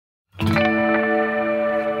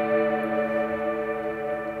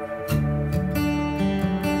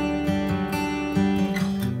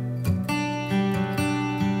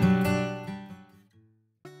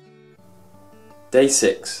Day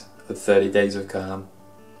 6 of 30 Days of Calm.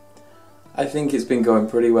 I think it's been going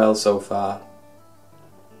pretty well so far.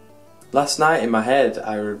 Last night in my head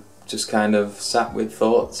I just kind of sat with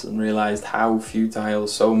thoughts and realised how futile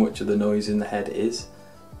so much of the noise in the head is.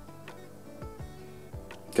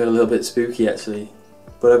 Got a little bit spooky actually,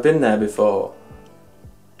 but I've been there before.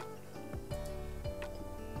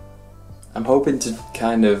 I'm hoping to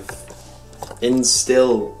kind of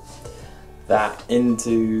instill that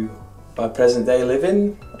into my present day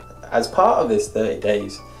living as part of this 30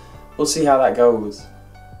 days. We'll see how that goes.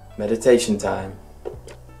 Meditation time.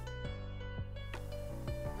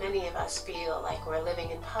 Many of us feel like we're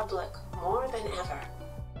living in public more than ever.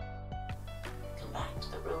 Come back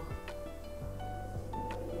to the room.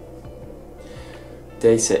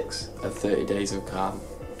 Day 6 of 30 Days of Calm.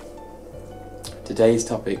 Today's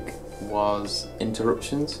topic was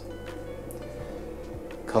interruptions.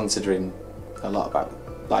 Considering a lot about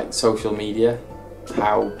social media,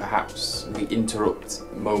 how perhaps we interrupt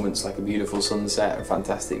moments like a beautiful sunset, a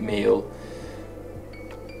fantastic meal,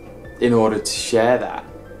 in order to share that.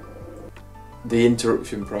 The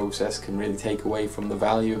interruption process can really take away from the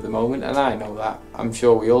value of the moment, and I know that. I'm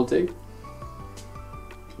sure we all do.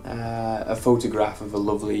 A photograph of a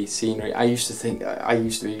lovely scenery. I used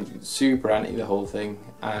to be super anti the whole thing,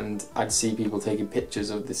 and I'd see people taking pictures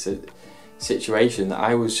of this situation that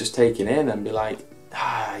I was just taking in and be like,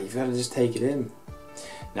 you've got to just take it in.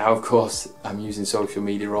 Now of course I'm using social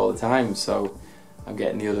media all the time, so I'm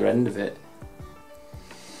getting the other end of it.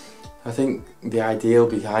 I think the ideal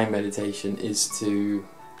behind meditation is to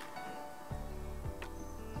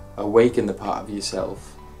awaken the part of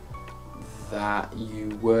yourself that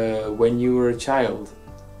you were when you were a child.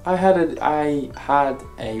 I had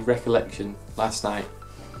a recollection last night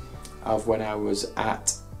of when I was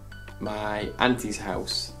at my auntie's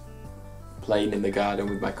house playing in the garden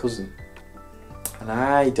with my cousin, and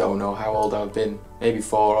I don't know how old I've been, maybe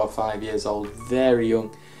 4 or 5 years old, very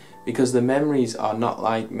young, because the memories are not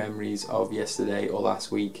like memories of yesterday or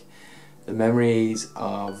last week. The memories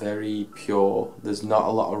are very pure, there's not a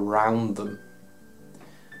lot around them,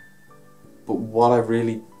 but what I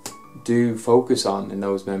really do focus on in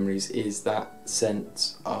those memories is that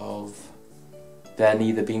sense of there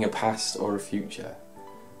neither being a past or a future.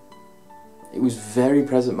 It was very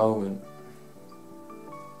present moment.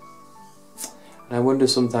 And I wonder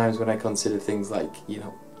sometimes when I consider things like,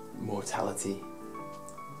 mortality,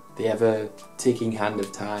 the ever ticking hand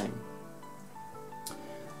of time,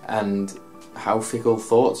 and how fickle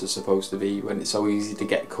thoughts are supposed to be when it's so easy to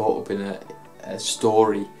get caught up in a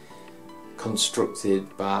story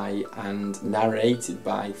constructed by and narrated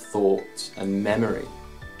by thought and memory.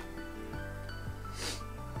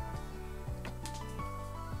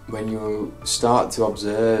 When you start to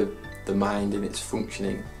observe the mind and its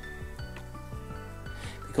functioning,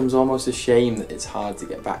 it becomes almost a shame that it's hard to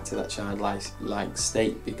get back to that childlike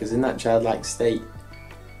state, because in that childlike state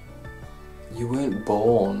you weren't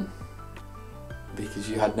born because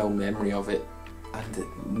you had no memory of it, and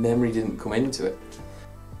memory didn't come into it.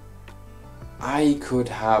 I could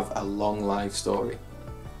have a long life story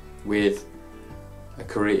with a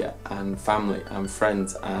career and family and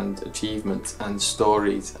friends and achievements and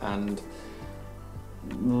stories and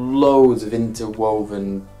loads of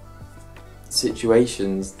interwoven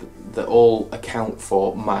situations that all account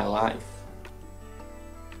for my life.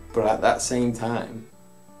 But at that same time,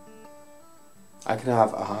 I could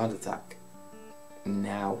have a heart attack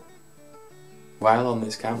now while on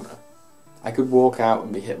this camera. I could walk out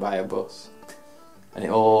and be hit by a bus, and it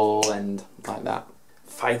all end like that.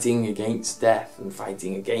 Fighting against death and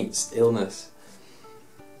fighting against illness.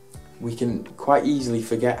 We can quite easily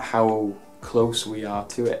forget how close we are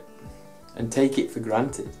to it and take it for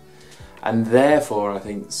granted, and therefore I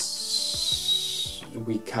think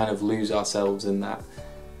we kind of lose ourselves in that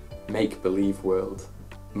make-believe world,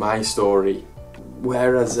 my story.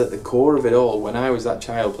 Whereas at the core of it all, when I was that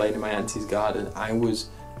child playing in my auntie's garden, I was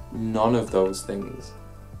none of those things.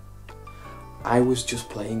 I was just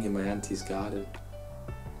playing in my auntie's garden.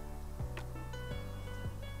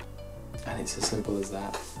 And it's as simple as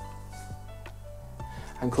that.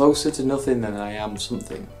 I'm closer to nothing than I am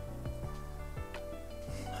something.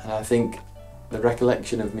 And I think the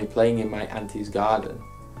recollection of me playing in my auntie's garden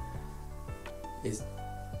is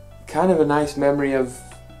kind of a nice memory of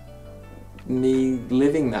me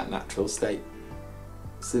living that natural state.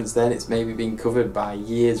 Since then it's maybe been covered by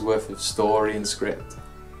years worth of story and script.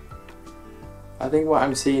 I think what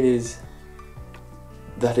I'm seeing is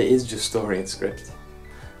that it is just story and script.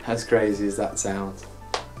 As crazy as that sounds.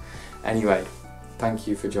 Anyway, thank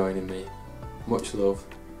you for joining me. Much love.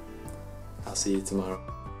 I'll see you tomorrow.